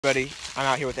Everybody, I'm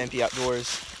out here with MP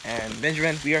Outdoors, and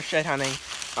Benjamin, we are shed hunting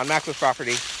on Maxwell's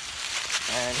property,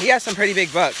 and he has some pretty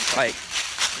big bucks. Like,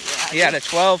 he had a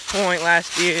 12 point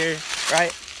last year,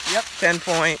 right? Yep. 10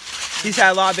 point. He's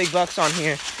had a lot of big bucks on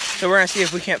here, so we're gonna see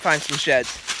if we can't find some sheds.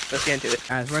 Let's get into it.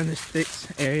 Guys, we're in this sticks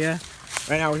area.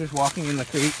 Right now we're just walking in the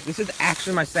creek. This is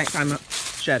actually my second time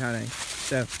shed hunting.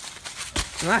 So,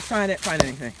 the last time I didn't find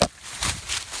anything.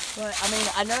 But, I mean,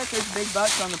 I know that there's big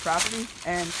bucks on the property,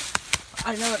 and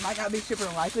I know it might not be super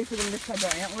likely for them to shed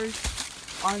their antlers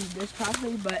on this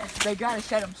property, but they gotta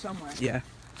shed them somewhere. Yeah.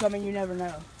 So, I mean, you never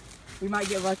know. We might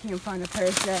get lucky and find a pair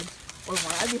of sheds or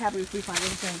one. I'd be happy if we find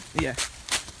anything. Yeah.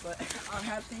 But I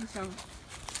have seen some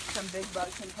big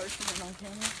bucks in person and on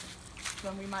camera,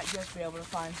 so we might just be able to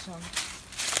find some.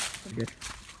 Good.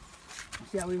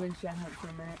 Yeah, we've been shed hunting for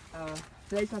a minute.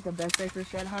 Today's not the best day for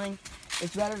shed hunting.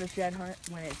 It's better to shed hunt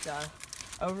when it's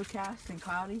overcast and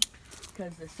cloudy,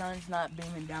 because the sun's not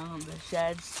beaming down on the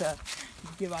sheds to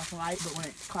give off light, but when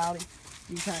it's cloudy,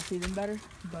 you kind of see them better.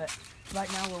 But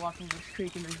right now we're walking this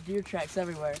creek and there's deer tracks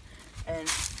everywhere, and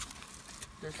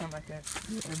there's some right there,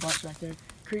 and a bunch right there.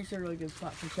 Creeks are a really good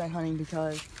spot for shed hunting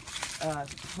because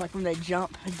like when they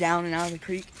jump down and out of the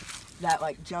creek, that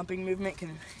like jumping movement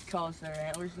can cause their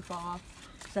antlers to fall off.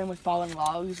 Same with falling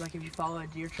logs, like if you follow a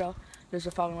deer trail, there's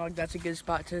a falling log, that's a good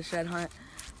spot to shed hunt,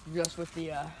 just with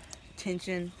the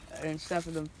tension and stuff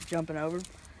of them jumping over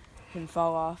can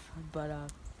fall off. But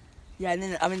yeah, and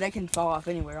then I mean they can fall off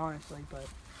anywhere honestly. But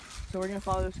so we're gonna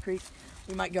follow this creek.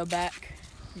 We might go back,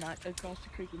 not across the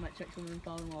creek. We might check some of them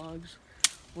falling logs.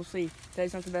 We'll see.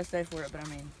 Today's not the best day for it, but I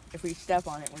mean if we step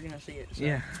on it, we're gonna see it. So,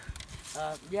 Yeah.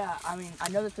 yeah, I mean I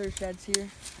know that there's sheds here.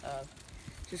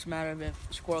 It's just a matter of if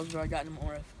squirrels have already gotten them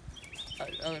or if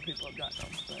other people have gotten them.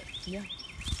 But yeah.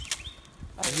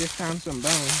 I just found some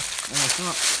bones. It's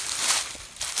not.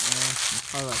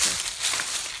 Probably like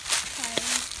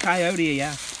a coyote,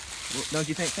 yeah. Well, don't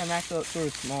you think so, Maxwell? It's sort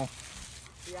of small.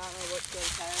 Yeah, I don't know what's good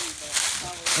coyote, but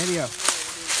probably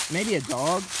Maybe a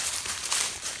dog.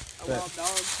 A wild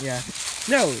dog? Yeah.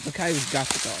 No, the coyote's got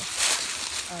the dog.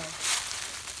 Oh.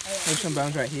 There's some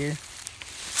bones right here.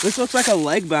 This looks like a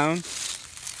leg bone.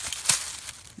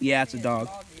 Yeah, it's a dog.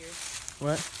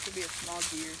 What? Could be a small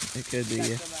deer. It could be,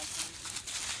 yeah.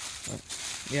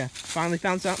 Yeah, finally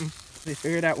found something. They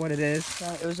figured out what it is.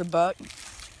 It was a buck.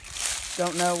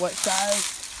 Don't know what size.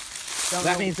 So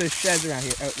that means there's sheds around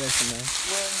here. Oh, there's some there.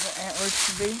 Where the antlers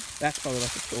should be. That's probably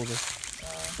like a shoulder.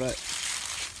 But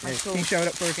hey, cool. Can you show it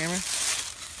up for the camera?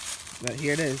 But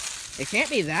here it is. It can't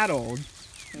be that old.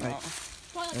 No.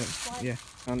 Like, yeah,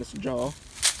 on this jaw.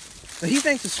 But he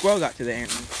thinks the squirrel got to the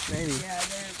antler. Maybe. Yeah,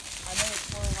 I know it's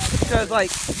more like. Because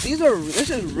like this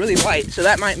is really white, so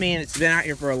that might mean it's been out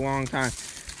here for a long time,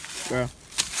 bro.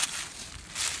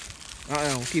 I don't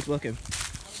know. We'll keep looking.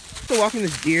 We're walking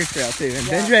this deer trail too, and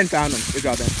Benjamin found them. Good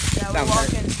job, Ben. Yeah,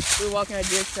 we're walking a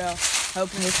deer trail,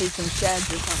 hoping to see some sheds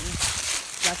or something.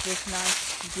 Got this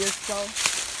nice deer skull.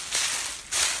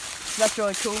 That's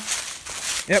really cool.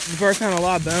 Yep, we first found a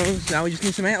lot of bones. Now we just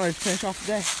need some antlers to finish off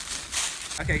the day.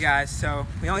 Okay, guys, so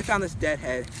we only found this dead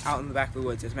head out in the back of the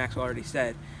woods, as Maxwell already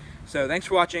said. So thanks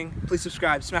for watching. Please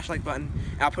subscribe, smash the like button,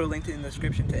 and I'll put a link in the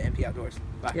description to MP Outdoors.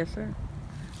 Bye. Yes, sir.